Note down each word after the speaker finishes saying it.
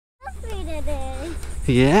it is.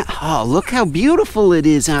 Yeah. Oh, look how beautiful it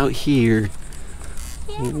is out here.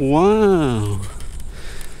 Yeah. Wow.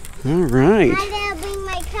 All right. I'm gonna bring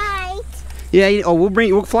my kite. Yeah. Oh,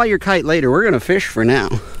 we'll fly your kite later. We're gonna fish for now.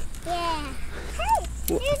 Yeah. Hey,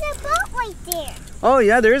 there's a boat right there. Oh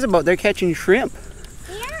yeah, there is a boat. They're catching shrimp.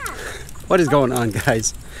 Yeah. What is going on,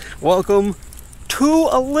 guys? Welcome to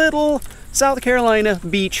a little South Carolina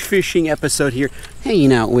beach fishing episode here.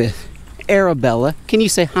 Hanging out with Arabella. Can you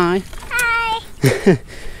say hi? Hi.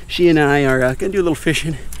 She and I are gonna do a little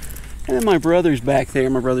fishing. And then my brother's back there.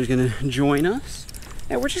 My brother's gonna join us.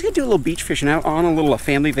 And we're just gonna do a little beach fishing out on a little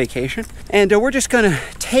family vacation. And we're just gonna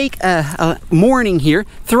take a morning here,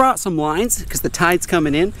 throw out some lines because the tide's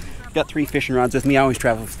coming in. Got 3 fishing rods with me. I always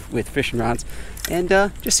travel with fishing rods. And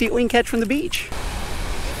just see what we can catch from the beach.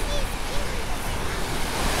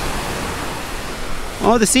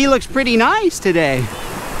 Oh, the sea looks pretty nice today.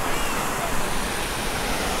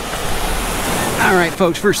 All right,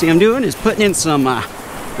 folks, first thing I'm doing is putting in some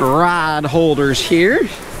rod holders here.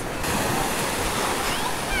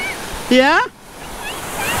 Yeah?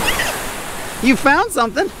 You found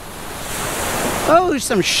something? Oh,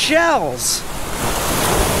 some shells.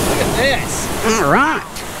 Look at this. All right.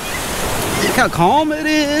 Look how calm it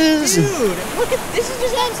is. Dude, look at this. Is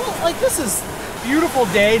just absolute, like, this is beautiful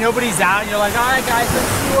day. Nobody's out. You're like, all right, guys, let's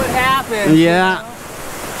see what happens. Yeah.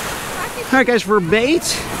 All right, guys, for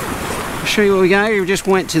bait, I'll show you what we got here. We just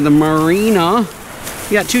went to the marina.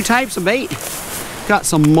 We got 2 types of bait. Got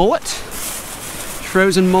some mullet,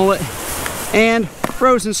 frozen mullet, and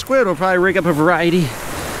frozen squid. We'll probably rig up a variety.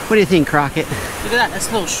 What do you think, Crockett? Look at that. That's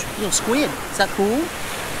a little squid. Is that cool?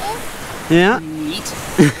 Yeah. Neat.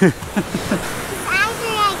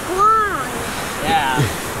 Yeah.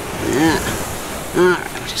 Yeah. All right,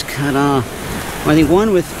 just cut off. Well, I think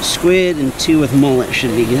 1 with squid and 2 with mullet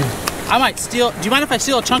should be good. I might steal. Do you mind if I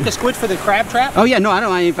steal a chunk of squid for the crab trap? Oh yeah, no, I don't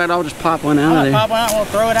mind. In fact, I'll just pop one out of there. Pop one out. We'll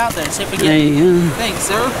throw it out there and see if we get. There you go. Thanks,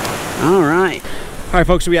 sir. All right. All right,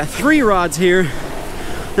 folks. So we got 3 rods here.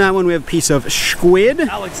 That one we have a piece of squid.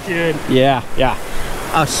 That looks good. Yeah, yeah.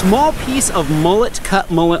 A small piece of mullet,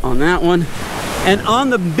 cut mullet on that one. And on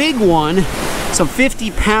the big one, some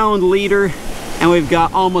 50-pound leader, and we've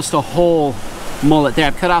got almost a whole mullet there.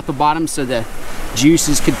 I've cut out the bottom so the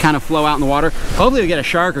juices could kind of flow out in the water. Hopefully we'll get a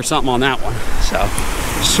shark or something on that one. So,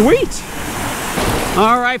 sweet.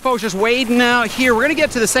 All right, folks, just wading out here. We're gonna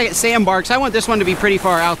get to the second sandbar because I want this one to be pretty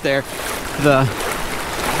far out there. The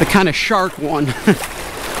kind of shark one.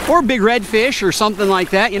 Or big redfish or something like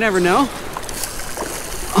that, you never know.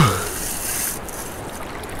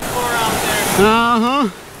 Uh-huh.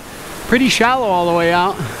 Pretty shallow all the way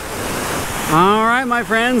out. All right, my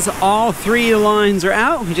friends, all 3 lines are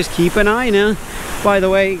out. Just keep an eye now. By the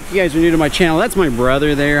way, if you guys are new to my channel, that's my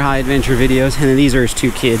brother there, High Adventure Videos, and then these are his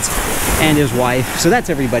 2 kids and his wife. So that's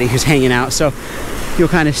everybody who's hanging out. So you'll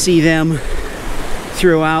kind of see them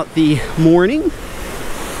throughout the morning.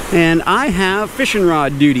 And I have fishing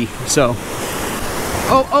rod duty, so.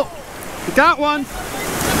 Oh, got one.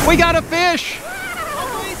 We got a fish.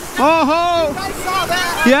 Oh-ho! You guys saw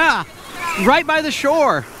that? Yeah, right by the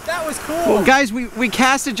shore. That was cool. Well, guys, we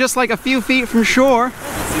cast it just like a few feet from shore.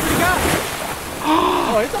 Let's see what we got.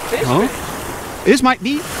 Oh, it's a fish. Oh, this might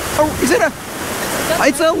be. Oh, is it a?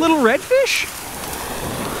 It's a little redfish.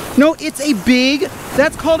 No, it's a big.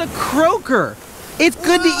 That's called a croaker. It's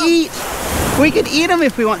good to eat. We could eat them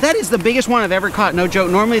if we want. That is the biggest one I've ever caught. No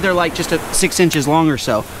joke. Normally they're like just 6 inches long or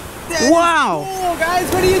so. Wow. Cool,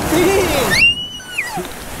 guys. What do you think?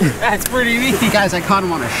 That's pretty neat. Guys, I caught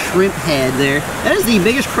him on a shrimp head there. That is the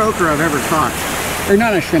biggest croaker I've ever caught. Or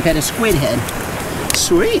not a shrimp head, a squid head.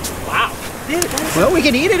 Sweet. Wow. Dude, well, we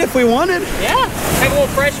can eat it if we wanted. Yeah. Have a little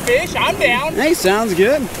fresh fish. I'm down. Hey, sounds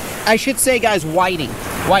good. I should say, guys, whiting.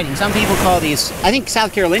 Whiting. Some people call these, I think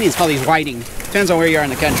South Carolinians call these whiting. Depends on where you are in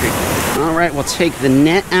the country. All right, we'll take the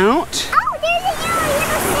net out. Oh, there's a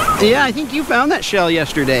yellow shell. Yeah, I think you found that shell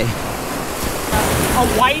yesterday. A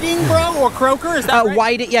whiting, bro, or croaker? Is that right?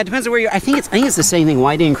 Whiting, yeah, it depends on where you're. I think it's the same thing,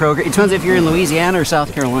 whiting and croaker. It depends if you're in Louisiana or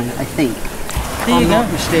South Carolina, I think. There you I'm go.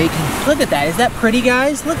 not mistaken. Look at that. Is that pretty,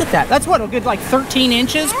 guys? Look at that. That's what, a good like 13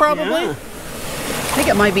 inches probably? Yeah. I think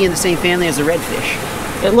it might be in the same family as the redfish.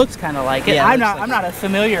 It looks kind of like it. Yeah, I'm not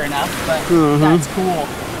familiar enough, but that's cool.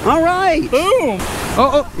 All right. Boom.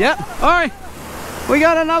 Oh, yeah. All right. We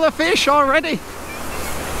got another fish already.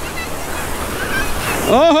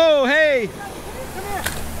 Oh, hey. Come here.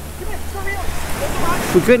 It's a reel.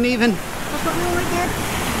 We couldn't even. That's a reel right there.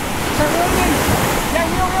 Start reeling in. Yeah,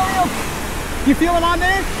 reel. You feel him on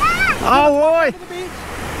there? Oh, boy. To the beach.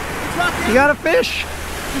 It's rocking. You got a fish?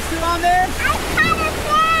 You still on there? I caught a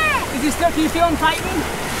fish. Is he still? Can you feel him tightening?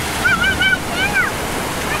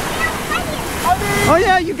 Oh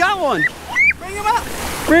yeah, you got one. Bring him up.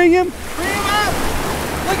 Bring him. Bring him up.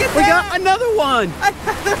 Look at We that. got another one.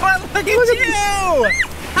 Another one. Look at you.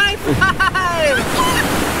 High five.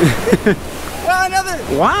 Well, another.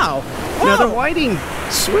 Wow. Whoa. Another whiting.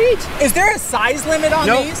 Sweet. Is there a size limit on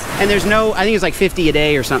Nope. these? And there's no, I think it's like 50 a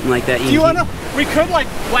day or something like that. Do you want to? We could like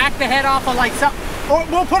whack the head off of like some. Or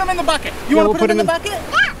we'll put them in the bucket. You want to put them in the bucket?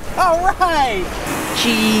 Yeah. All right.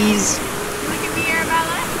 Cheese. Look at the air,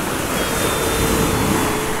 Bella.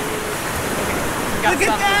 Look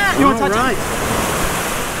at that. You want to touch right. him?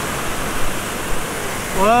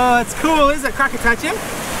 Whoa, it's cool, isn't it? Crockett, touch him.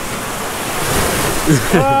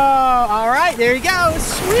 Whoa, all right, there you go.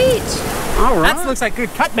 Sweet. All right. That looks like good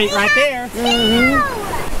cut bait right there.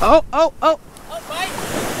 Oh, oh, oh. Oh, bite.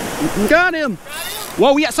 Got him.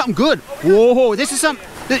 Whoa, we got something good. Whoa, this is something.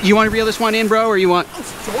 You want to reel this one in, bro, or you want?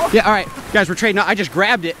 Sure. Yeah, all right. Guys, we're trading. I just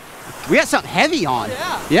grabbed it. We got something heavy on.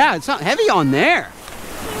 Yeah. Yeah, it's something heavy on there.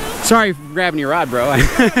 Sorry for grabbing your rod, bro.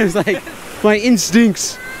 It was like my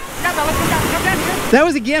instincts. Come down here. That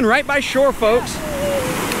was again right by shore, folks. Start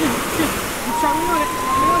reeling it. Start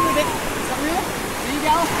reeling with it. Start reeling. There you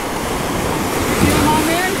go. You see him on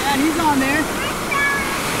there? Yeah, he's on there.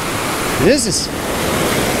 This is.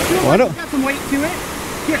 What Got some weight to it.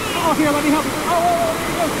 Here, oh, here, let me help you. Oh, there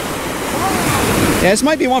you go. Oh. Yeah, this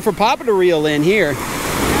might be one for Papa to reel in here.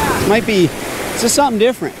 Yeah. Might be. It's just something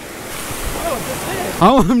different. Oh, this is.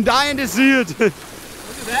 Oh, I'm dying to see it. Look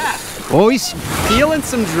at that. Oh, he's feeling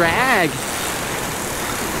some drag.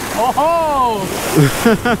 Oh.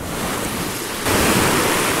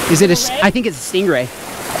 Is it a? I think it's a stingray.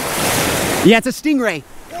 Yeah, it's a stingray.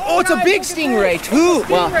 Oh, it's a nice, big look at stingray this. too.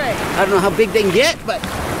 Well, Stingray. I don't know how big they can get, but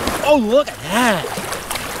oh, look at that.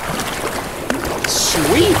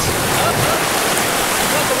 Sweet.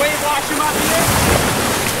 Want the wave wash him up here?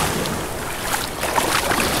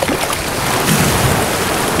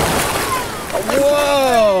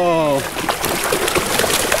 Whoa.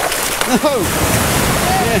 Oh.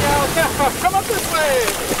 There you go. Come up this way.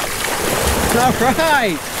 All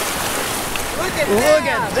right. Look at Look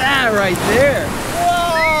that. at that right there.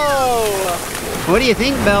 Whoa. What do you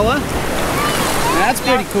think, Bella? That's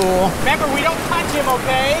pretty cool. Remember, we don't touch him,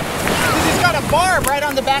 okay? Because he's got a barb right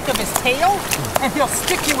on the back of his tail, and he'll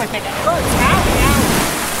stick you with it. It hurts. Ow,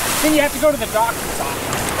 ow. Then you have to go to the doctor's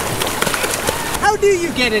office. How do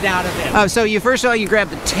you get it out of him? Oh, so you first of all you grab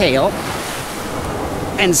the tail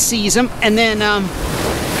and seize him, and then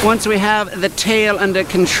once we have the tail under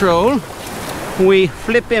control, we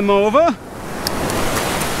flip him over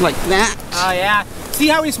like that. Oh, yeah. See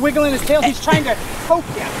how he's wiggling his tail? He's trying to poke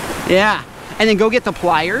you. Yeah, and then go get the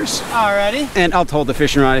pliers, Alrighty. and I'll hold the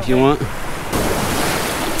fishing rod if you want.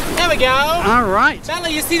 There we go. All right. Bella,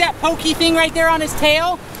 you see that pokey thing right there on his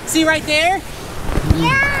tail? See right there?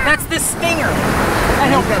 Yeah. That's the stinger. And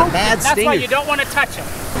he'll got a poke bad you. That's why stinger. you don't want to touch him.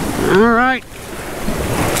 All right.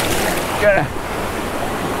 Gotta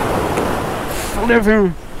flip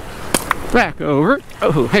him back over.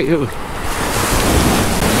 Oh, hey, oh.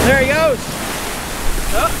 There he goes.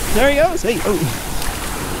 Oh. There he goes. Hey, oh.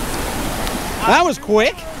 That was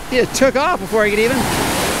quick. He took off before I could even.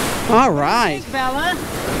 All right. Bella.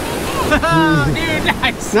 Oh, dude,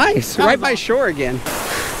 nice. Nice. That Right was by awesome. shore again.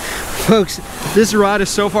 Folks, this rod is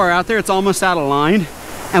so far out there, it's almost out of line.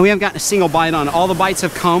 And we haven't gotten a single bite on it. All the bites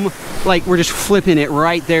have come, like we're just flipping it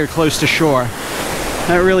right there close to shore.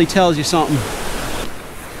 That really tells you something.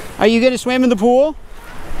 Are you gonna swim in the pool?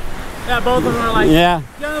 Yeah, both of them are like, Yeah.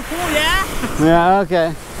 you in the pool, yeah? Yeah,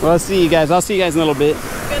 okay. Well, I'll see you guys. I'll see you guys in a little bit.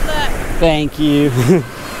 Good luck. Thank you.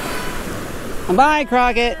 Bye,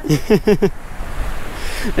 Crockett.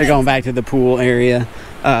 They're going back to the pool area.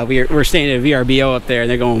 We're staying at a VRBO up there, and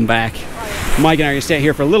they're going back. Mike and I are gonna stay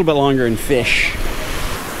here for a little bit longer and fish.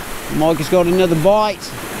 Mike has got another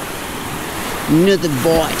bite. Another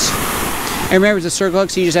bite. And remember, it's a circle hook,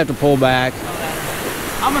 so you just have to pull back.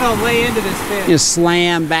 I'm gonna lay into this fish. You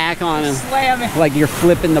slam back on him. Slam it. Like you're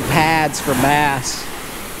flipping the pads for bass.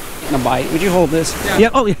 Getting a bite. Would you hold this? Yeah.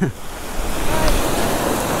 Yep. Oh, yeah.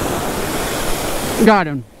 Got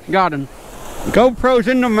him. Got him. GoPro's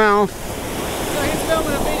in the mouth. So he's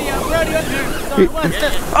filming a video. Brody, sorry, what's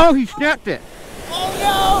this? Oh, he snapped it. Oh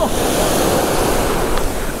no!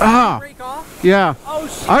 Ah, Break off? yeah. Oh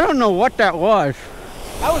shit. I don't know what that was.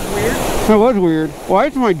 That was weird. That was weird. Why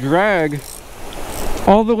is my drag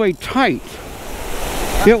all the way tight?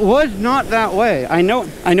 It was not that way. I know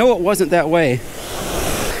it wasn't that way.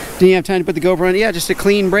 Didn't you have time to put the GoPro on? Yeah, just a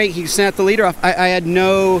clean break. He snapped the leader off. I had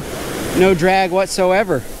no drag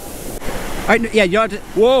whatsoever. All right, yeah, you have to.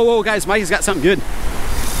 Whoa, whoa, guys, Mike has got something good.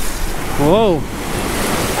 Whoa. I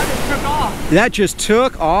just took off. That just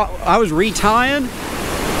took off. I was retying.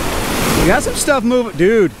 We got some stuff moving.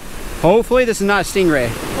 Dude, hopefully this is not a stingray.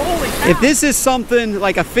 Holy cow. If this is something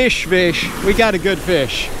like a fish, we got a good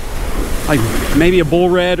fish. Like maybe a bull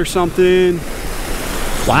red or something.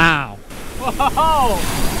 Wow. Whoa.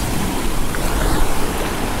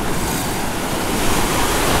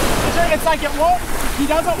 It's like it won't, he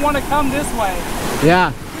doesn't want to come this way.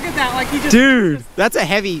 Yeah. Look at that, like he just... Dude, that's a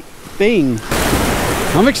heavy thing.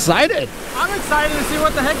 I'm excited. I'm excited to see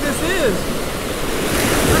what the heck this is.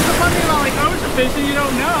 That's the fun thing about like ocean fishing, you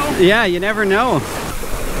don't know. Yeah, you never know.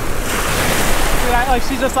 Yeah, like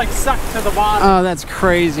she's just like sucked to the bottom. Oh, that's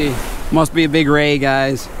crazy. Must be a big ray,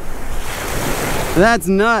 guys. That's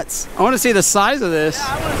nuts. I want to see the size of this. Yeah,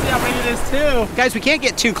 I want to see how big it is too. Guys, we can't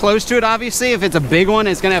get too close to it, obviously. If it's a big one,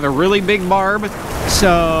 it's going to have a really big barb.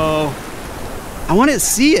 So, I want to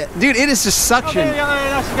see it. Dude, it is just suction. Oh,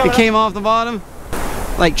 there It came off the bottom.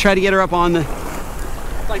 Like, try to get her up on the...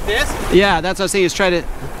 Like this? Yeah, that's what I was saying, is try to...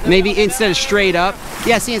 Maybe instead of straight up.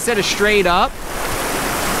 Yeah, see, instead of straight up,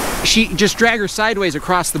 she just drag her sideways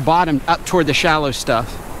across the bottom up toward the shallow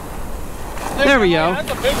stuff. There we go.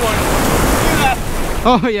 That's a big one. Look at that.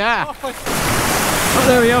 Oh, yeah. Oh,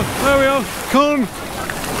 there we go. There we go. Cone.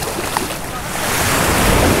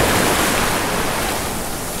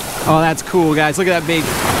 Oh, that's cool, guys. Look at that big.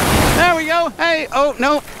 There we go. Hey. Oh,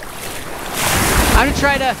 no. I'm going to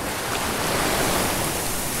try to...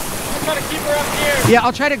 Try to keep her up here. Yeah,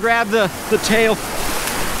 I'll try to grab the tail.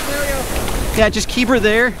 There we go. Yeah, just keep her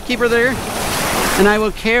there. Keep her there. And I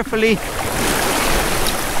will carefully...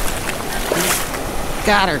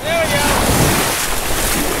 Got her. There we go.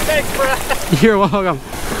 Thanks, bro. You're welcome.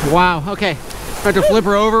 Wow, okay. I have to flip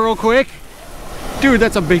her over real quick. Dude,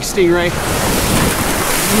 that's a big stingray.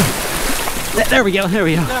 There we go, there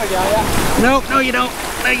we go. There we go, yeah. Nope, no you don't.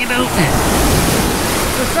 No you don't.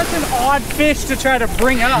 It's such an odd fish to try to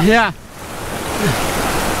bring up. Yeah.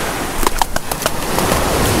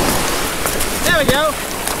 There we go.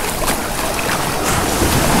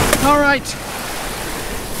 All right.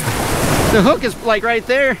 The hook is like right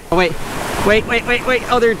there. Oh, wait. Wait.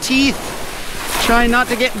 Oh, their teeth. Trying not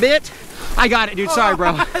to get bit. I got it, dude. Sorry,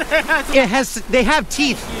 bro. It has. They have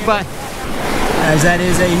teeth, but as that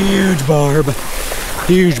is a huge barb.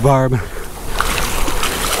 Huge barb.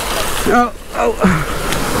 Oh.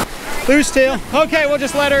 Loose tail. Okay, we'll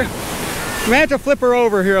just let her. We have to flip her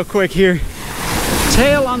over here real quick here.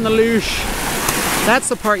 Tail on the loose. That's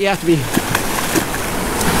the part you have to be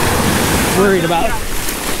worried about.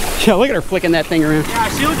 Yeah, look at her flicking that thing around. Yeah,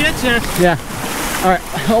 she'll get you. Yeah. All right,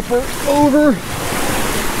 help her over.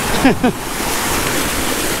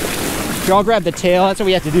 Y'all grab the tail. That's what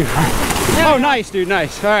we have to do. Oh, nice, dude.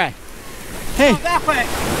 Nice. All right. Hey. Oh, that way.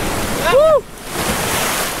 Woo!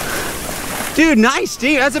 Dude, nice,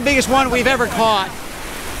 dude. That's the biggest one we've ever caught.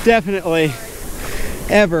 Definitely.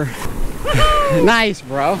 Ever. Nice,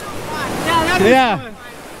 bro. Yeah. Fun.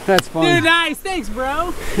 That's fun. Dude, nice. Thanks,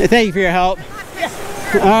 bro. Thank you for your help.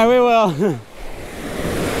 All right, we will.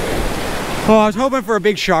 Oh, I was hoping for a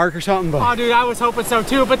big shark or something, but... Oh, dude, I was hoping so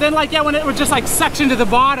too. But then, like, yeah, when it was just like suction to the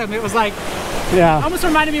bottom, it was like... Yeah. Almost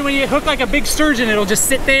reminded me when you hook like a big sturgeon, it'll just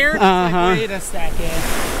sit there. Like, wait a second.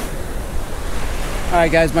 All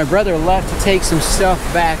right, guys, my brother left to take some stuff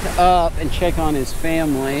back up and check on his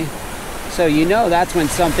family. So you know that's when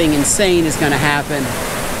something insane is going to happen,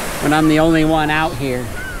 when I'm the only one out here.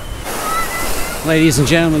 Ladies and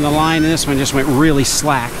gentlemen, the line in this one just went really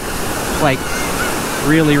slack. Like,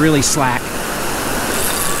 really, really slack.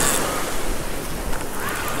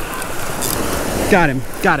 Got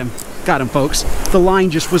him, folks. The line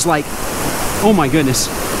just was like, oh my goodness.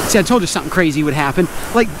 See, I told you something crazy would happen.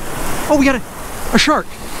 Like, oh, we got a shark.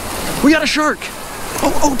 We got a shark.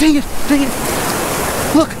 Oh, dang it.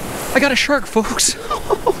 Look, I got a shark, folks.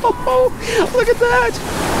 Look at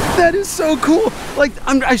that. That is so cool. Like,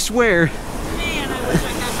 I swear. Man, I wish I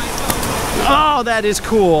had my phone. Oh, that is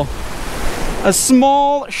cool. A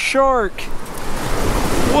small shark.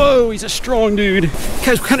 Whoa, he's a strong dude.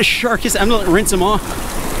 Guys, what kind of shark is that? I'm gonna rinse him off.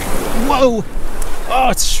 Whoa. Oh,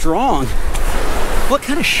 it's strong. What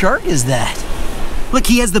kind of shark is that? Look,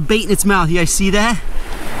 he has the bait in its mouth. You guys see that?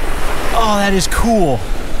 Oh, that is cool.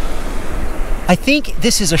 I think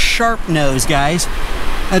this is a sharp nose, guys.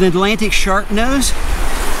 An Atlantic sharp nose.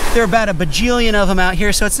 There are about a bajillion of them out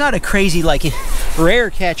here, so it's not a crazy, like, rare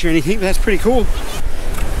catch or anything, but that's pretty cool.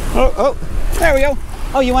 Oh, there we go.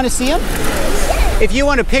 Oh, you want to see him? If you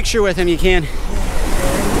want a picture with him, you can.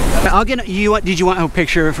 I'll get you. Did you want a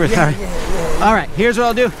picture with? Yeah. All right. Here's what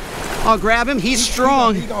I'll do. I'll grab him. He's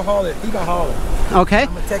strong. He gonna haul it. Okay.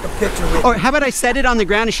 I'm gonna take a picture with Or how about I set it on the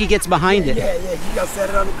ground and she gets behind it? Yeah. You gotta set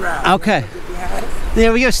it on the ground. Okay.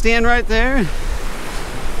 There we go, stand right there.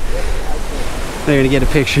 They're gonna get a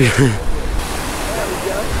picture.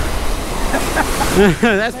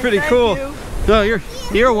 That's pretty cool. No,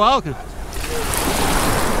 you're welcome.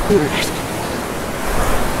 All right.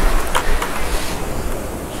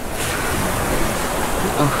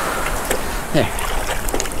 Oh, there.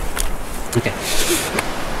 Okay.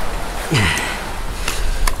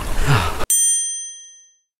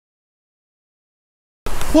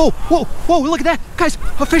 Whoa, whoa, whoa, look at that. Guys,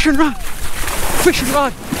 a fishing rod. Fishing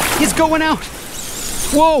rod is going out.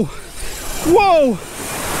 Whoa, whoa,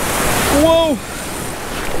 whoa,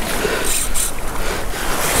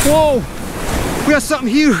 whoa. We got something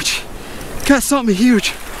huge. Got something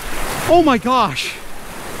huge. Oh my gosh.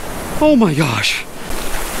 Oh my gosh.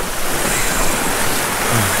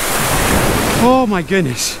 Oh my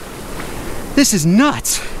goodness. This is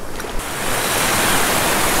nuts.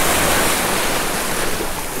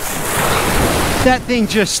 That thing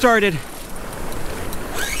just started.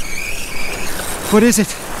 What is it?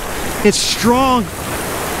 It's strong.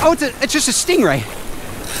 Oh, it's just a stingray.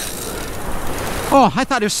 Oh, I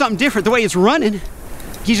thought it was something different. The way it's running.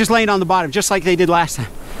 He's just laying on the bottom, just like they did last time.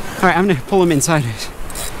 All right, I'm gonna pull him inside.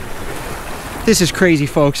 This is crazy,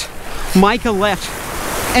 folks. Micah left,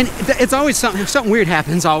 and it's always something weird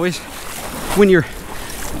happens always when your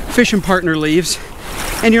fishing partner leaves,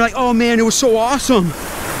 and you're like, oh man, it was so awesome.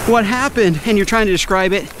 What happened? And you're trying to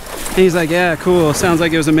describe it, and he's like, yeah, cool. Sounds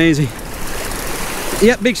like it was amazing.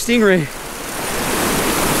 Yep, big stingray.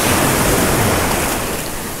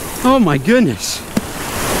 Oh my goodness.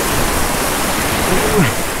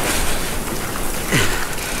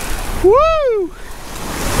 Woo!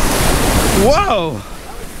 Whoa!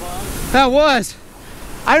 That was.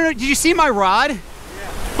 I don't know, did you see my rod? Yeah.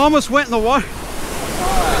 Almost went in the water.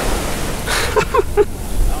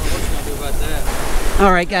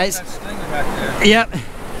 All right, guys. Yep.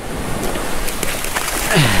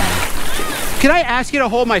 Can I ask you to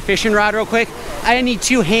hold my fishing rod real quick? I need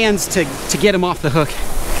 2 hands to get him off the hook.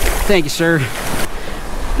 Thank you, sir.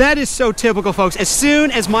 That is so typical, folks. As soon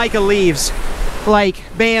as Micah leaves, like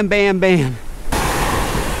bam, bam, bam.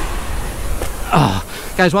 Oh,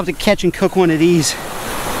 guys, we'll have to catch and cook one of these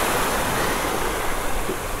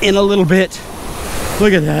in a little bit.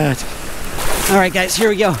 Look at that. All right, guys, here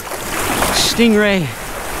we go. Stingray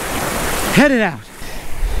headed out.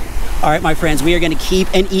 All right, my friends, we are going to keep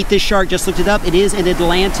and eat this shark. Just looked it up. It is an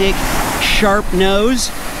Atlantic sharp nose,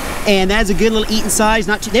 and that's a good little eating size.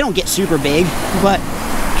 Not too, they don't get super big, but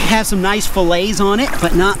have some nice fillets on it,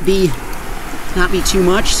 but not be too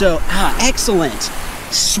much. So excellent,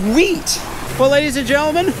 sweet. Well, ladies and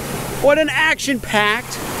gentlemen, what an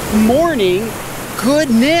action-packed morning. Good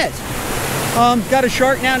knit. Got a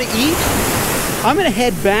shark now to eat. I'm gonna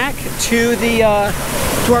head back to the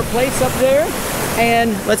to our place up there,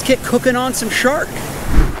 and let's get cooking on some shark.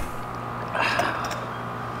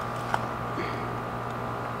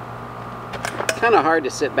 Kind of hard to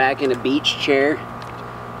sit back in a beach chair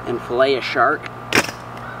and fillet a shark.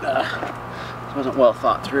 This wasn't well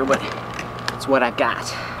thought through, but it's what I got.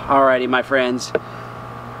 Alrighty, my friends.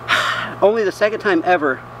 Only the second time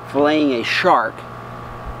ever filleting a shark,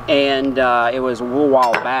 and it was a little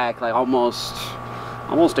while back, like almost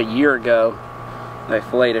a year ago. I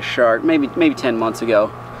filleted a shark, maybe 10 months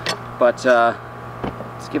ago. But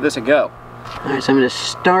let's give this a go. Alright, so I'm going to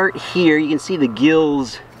start here. You can see the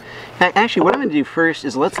gills. Actually, what I'm going to do first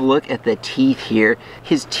is let's look at the teeth here.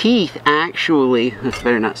 His teeth actually, I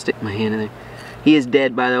better not stick my hand in there. He is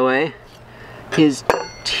dead, by the way. His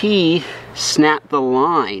teeth snapped the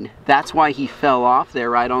line. That's why he fell off there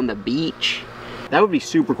right on the beach. That would be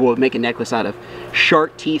super cool to make a necklace out of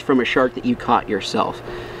shark teeth from a shark that you caught yourself.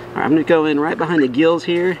 All right, I'm gonna go in right behind the gills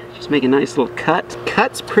here. Just make a nice little cut.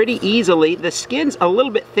 Cuts pretty easily. The skin's a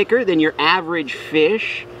little bit thicker than your average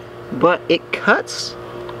fish, but it cuts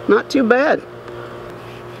not too bad.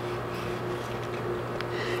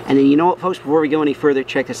 And then you know what, folks, before we go any further,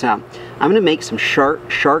 check this out. I'm gonna make some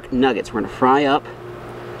shark nuggets. We're gonna fry up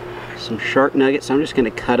some shark nuggets. So I'm just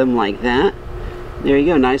gonna cut them like that. There you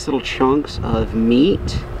go, nice little chunks of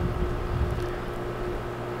meat.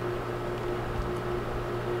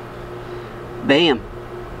 Bam,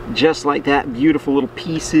 just like that, beautiful little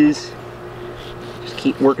pieces. Just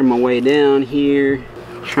keep working my way down here,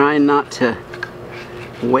 trying not to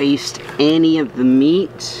waste any of the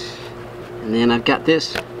meat. And then I've got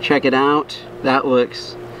this, check it out. That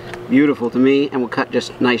looks beautiful to me, and we'll cut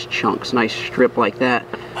just nice chunks, nice strip like that.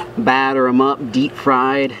 Batter them up, deep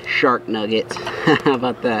fried shark nuggets. How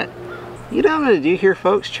about that? You know what I'm gonna do here,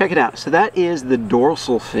 folks? Check it out. So that is the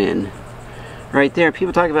dorsal fin right there.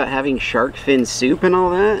 People talk about having shark fin soup and all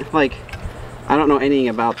that. Like, I don't know anything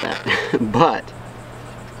about that, but,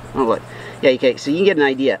 oh look. Yeah, okay, so you can get an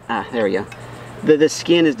idea. Ah, there we go. The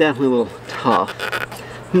skin is definitely a little tough.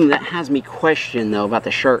 That has me question, though, about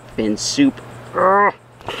the shark fin soup. Ugh.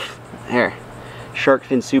 There. Shark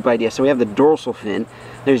fin soup idea. So we have the dorsal fin.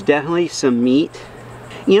 There's definitely some meat.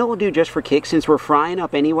 You know what we'll do just for kicks? Since we're frying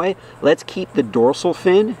up anyway, let's keep the dorsal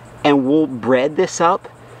fin and we'll bread this up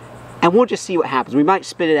and we'll just see what happens. We might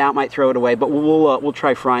spit it out, might throw it away, but we'll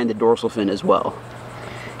try frying the dorsal fin as well.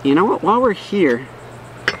 You know what? While we're here,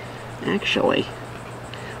 actually,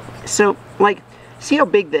 so like, see how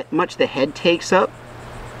much the head takes up?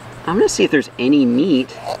 I'm gonna see if there's any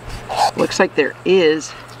meat. Looks like there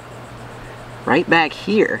is right back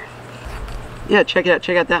here. Yeah, check it out.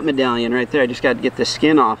 Check out that medallion right there. I just got to get the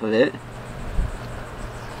skin off of it.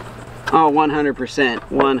 Oh, 100%.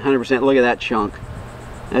 100%. Look at that chunk.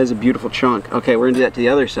 That is a beautiful chunk. Okay, we're going to do that to the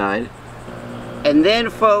other side. And then,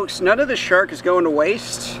 folks, none of the shark is going to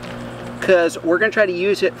waste because we're going to try to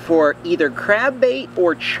use it for either crab bait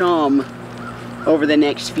or chum over the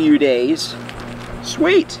next few days.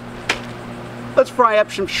 Sweet. Let's fry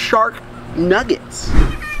up some shark nuggets.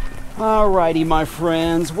 Alrighty, my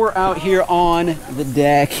friends, we're out here on the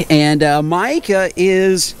deck, and Micah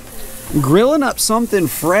is grilling up something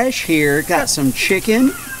fresh here. Got some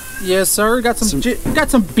chicken. Yes, sir. Got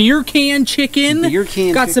some beer can chicken.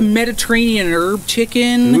 Got some Mediterranean herb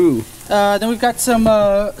chicken. Ooh. Then we've got some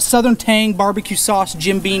Southern Tang barbecue sauce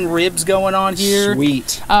Jim Beam ribs going on here.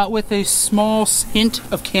 Sweet. With a small hint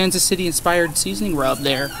of Kansas City inspired seasoning rub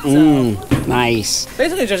there. Nice.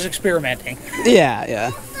 Basically just experimenting. Yeah,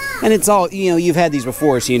 yeah. And it's all, you know, you've had these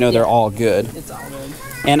before, so you know they're all good. It's all good.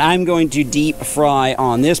 And I'm going to deep fry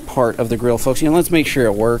on this part of the grill, folks. You know, let's make sure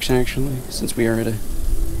it works, actually, since we are at a...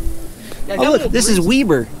 Yeah, oh, look, this is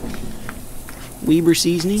Weber. Weber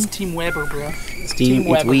seasoning? It's Team Weber, bro. It's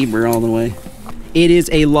Weber all the way. It is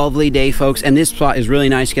a lovely day, folks, and this spot is really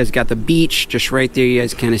nice. You guys got the beach just right there. You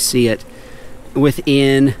guys kind of see it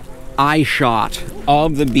within eye shot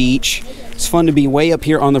of the beach. It's fun to be way up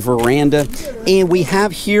here on the veranda. And we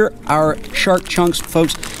have here our shark chunks,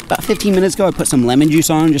 folks. About 15 minutes ago, I put some lemon juice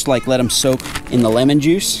on them, just like let them soak in the lemon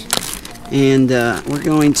juice. And we're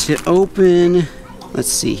going to open, let's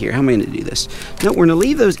see here, how am I going to do this? No, we're going to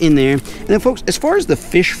leave those in there. And then, folks, as far as the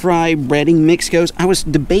fish fry breading mix goes, I was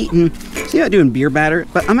debating, see about doing beer batter,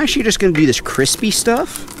 but I'm actually just going to do this crispy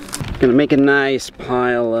stuff. Gonna make a nice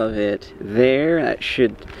pile of it there. That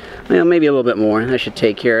should, well, maybe a little bit more. That should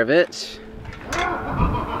take care of it.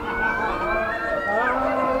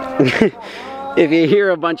 If you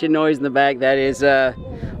hear a bunch of noise in the back, that is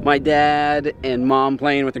my dad and mom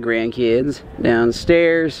playing with the grandkids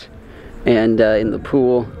downstairs and in the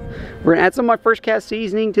pool. We're gonna add some of my first cast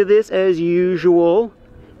seasoning to this as usual.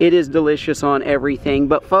 It is delicious on everything,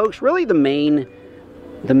 but folks, really the main,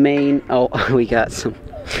 oh, we got some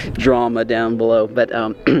drama down below, but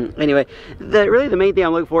anyway, really the main thing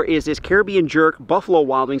I'm looking for is this Caribbean jerk Buffalo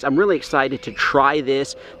Wild Wings. I'm really excited to try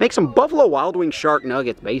this, make some Buffalo Wild Wing shark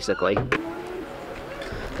nuggets basically.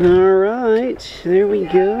 All right, there we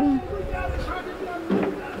go.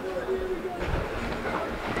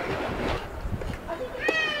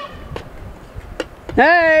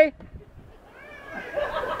 Hey,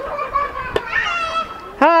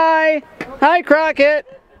 hi, hi Crockett.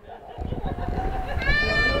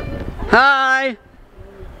 Hi!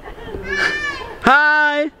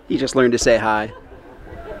 Hi! He just learned to say hi.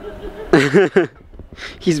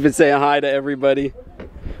 He's been saying hi to everybody.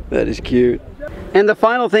 That is cute. And the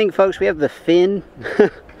final thing, folks, we have the fin.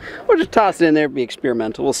 We'll just toss it in there, be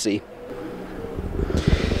experimental, we'll see.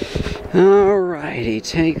 Alrighty,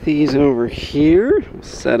 take these over here.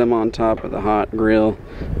 Set them on top of the hot grill.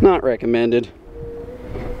 Not recommended.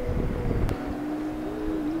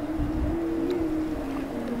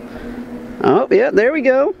 Oh, yeah, there we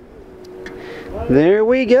go. There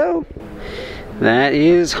we go. That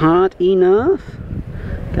is hot enough.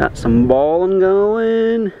 Got some balling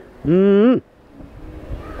going.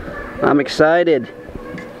 I'm excited.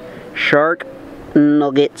 Shark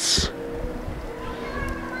nuggets.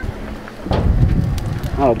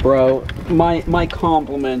 Oh, bro, my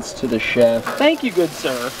compliments to the chef. Thank you, good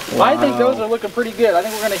sir. Wow. I think those are looking pretty good. I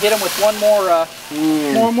think we're going to hit them with one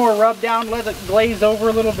more rub down, let it glaze over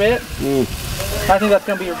a little bit. I think that's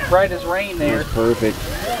going to be bright as rain there. That's perfect.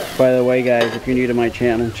 By the way, guys, if you're new to my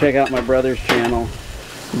channel, check out my brother's channel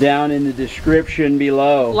down in the description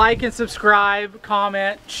below. Like and subscribe,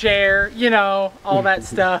 comment, share, you know, all that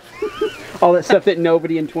stuff. All that stuff that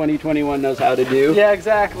nobody in 2021 knows how to do. Yeah,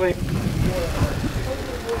 exactly.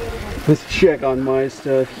 Let's check on my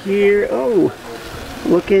stuff here. Oh,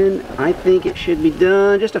 Looking, I think it should be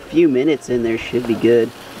done. Just a few minutes in there should be good.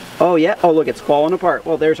 Oh yeah, oh look, it's falling apart.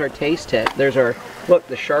 Well, there's our taste test. There's our, look,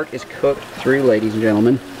 the shark is cooked through, ladies and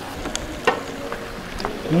gentlemen.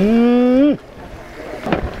 Mmm.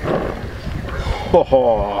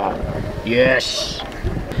 Oh, yes. All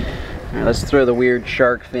right, let's throw the weird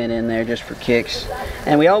shark fin in there just for kicks.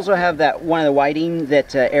 And we also have that one of the whiting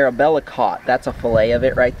that Arabella caught. That's a fillet of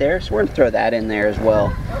it right there. So we're gonna throw that in there as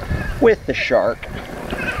well with the shark.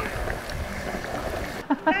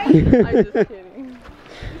 I'm just kidding.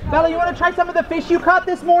 Bella, you want to try some of the fish you caught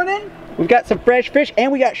this morning? We've got some fresh fish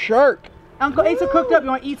and we got shark. Uncle Asa cooked up. You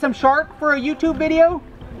want to eat some shark for a YouTube video?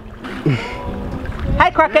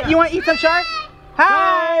 Hi, Crockett. You want to eat some shark?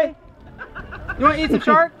 Hi. You want to eat some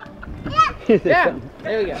shark? Yeah.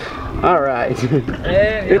 There we go. All right.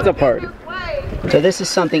 It's a party. So this is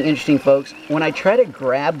something interesting, folks. When I try to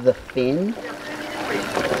grab the fin,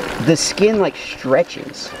 the skin like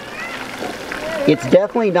stretches. It's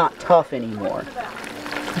definitely not tough anymore.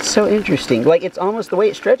 It's so interesting. Like, it's almost, the way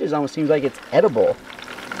it stretches almost seems like it's edible.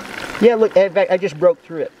 Yeah, look, in fact, I just broke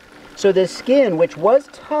through it. So the skin, which was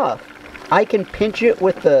tough, I can pinch it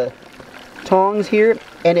with the tongs here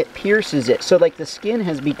and it pierces it. So like the skin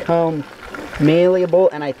has become malleable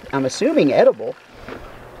and I'm assuming edible.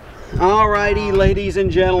 Alrighty, ladies and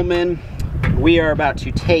gentlemen, we are about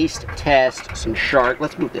to taste test some shark.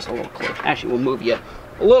 Let's move this a little closer. Actually, we'll move you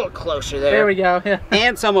a little closer there. There we go. Yeah.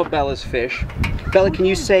 And some of Bella's fish. Bella, can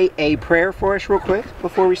you say a prayer for us real quick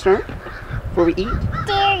before we start? Before we eat?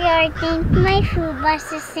 Dear Lord, thank my food, bless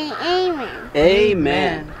to say amen.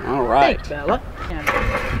 Amen. All right. Thanks, Bella.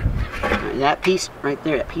 That piece right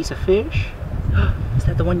there, that piece of fish. Is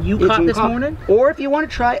that the one you caught this morning? Or if you want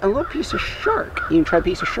to try a little piece of shark, you can try a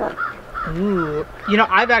piece of shark. Ooh. You know,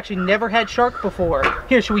 I've actually never had shark before.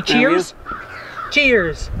 Here, should we cheers?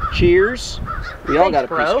 Cheers. Cheers. We all got a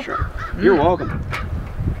bro. piece of shark. You're welcome.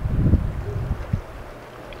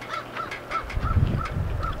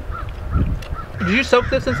 Did you soak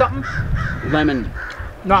this in something? Lemon.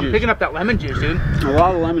 No, I'm juice. picking up that lemon juice, dude. A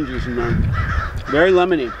lot of lemon juice in there. Very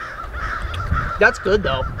lemony. That's good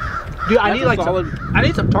though. Dude, I need like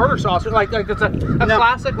some tartar sauce. Like it's a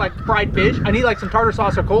classic like fried fish. I need like some tartar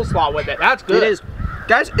sauce or coleslaw with it. That's good. It is.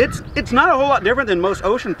 Guys, it's not a whole lot different than most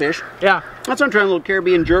ocean fish. Yeah. That's why I'm trying a little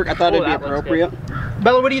Caribbean jerk. I thought it'd be appropriate.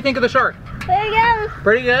 Bella, what do you think of the shark? Pretty good.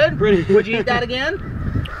 Pretty good? Would you eat that again?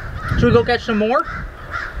 Should we go catch some more?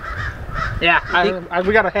 Yeah,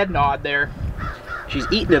 we got a head nod there. She's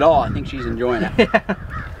eating it all. I think she's enjoying it.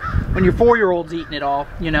 When your 4-year-old's eating it all,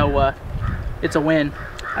 you know, it's a win.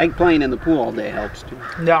 I think playing in the pool all day helps too.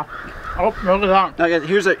 Yeah. Oh, look at that. Okay,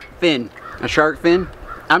 here's a fin, a shark fin.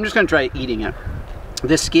 I'm just gonna try eating it.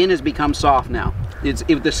 The skin has become soft now.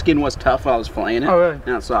 If the skin was tough while I was filleting it, oh, really?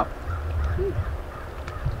 Now it's soft.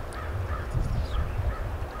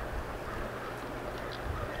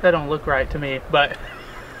 That don't look right to me, but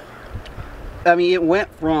I mean, it went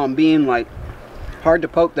from being like hard to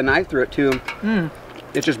poke the knife through it to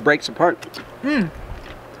it just breaks apart.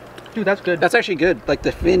 Dude, that's good. That's actually good. Like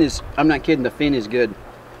the fin is, I'm not kidding, the fin is good.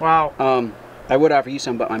 Wow. I would offer you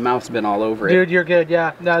some, but my mouth's been all over it. Dude, you're good.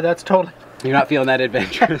 Yeah, no, that's totally. You're not feeling that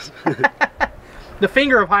adventurous. The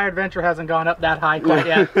finger of high adventure hasn't gone up that high quite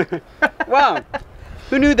yet. Wow.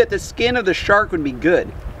 Who knew that the skin of the shark would be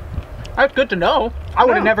good? That's good to know. I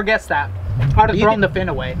would have never guessed that. I'd have thrown the fin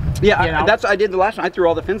away. Yeah, you know? that's what I did the last one. I threw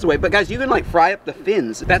all the fins away. But guys, you can like fry up the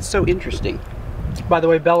fins. That's so interesting. By the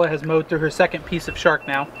way, Bella has mowed through her second piece of shark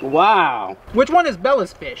now. Wow. Which one is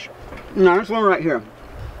Bella's fish? No, this one right here.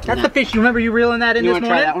 That's the fish. You remember you reeling that in this morning?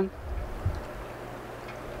 You want to try that one?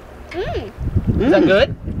 Is that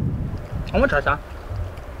good? I want to try some.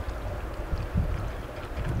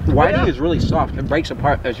 Whiting is really soft. It breaks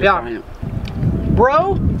apart as you're frying it.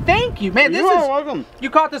 Bro, thank you. Man, You're welcome. You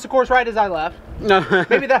caught this, of course, right as I left. No.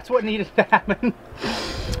 Maybe that's what needed to happen.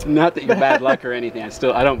 Not that you're bad luck or anything.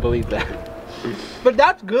 I don't believe that. But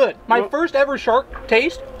that's good. My first ever shark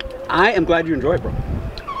taste. I am glad you enjoyed it,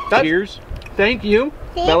 bro. Cheers. Thank you.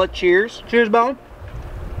 Bella, cheers. Cheers, Bella.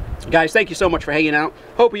 Guys, thank you so much for hanging out.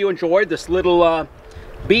 Hope you enjoyed this little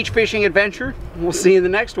beach fishing adventure. We'll see you in the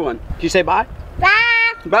next one. Did you say bye?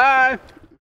 Bye. Bye.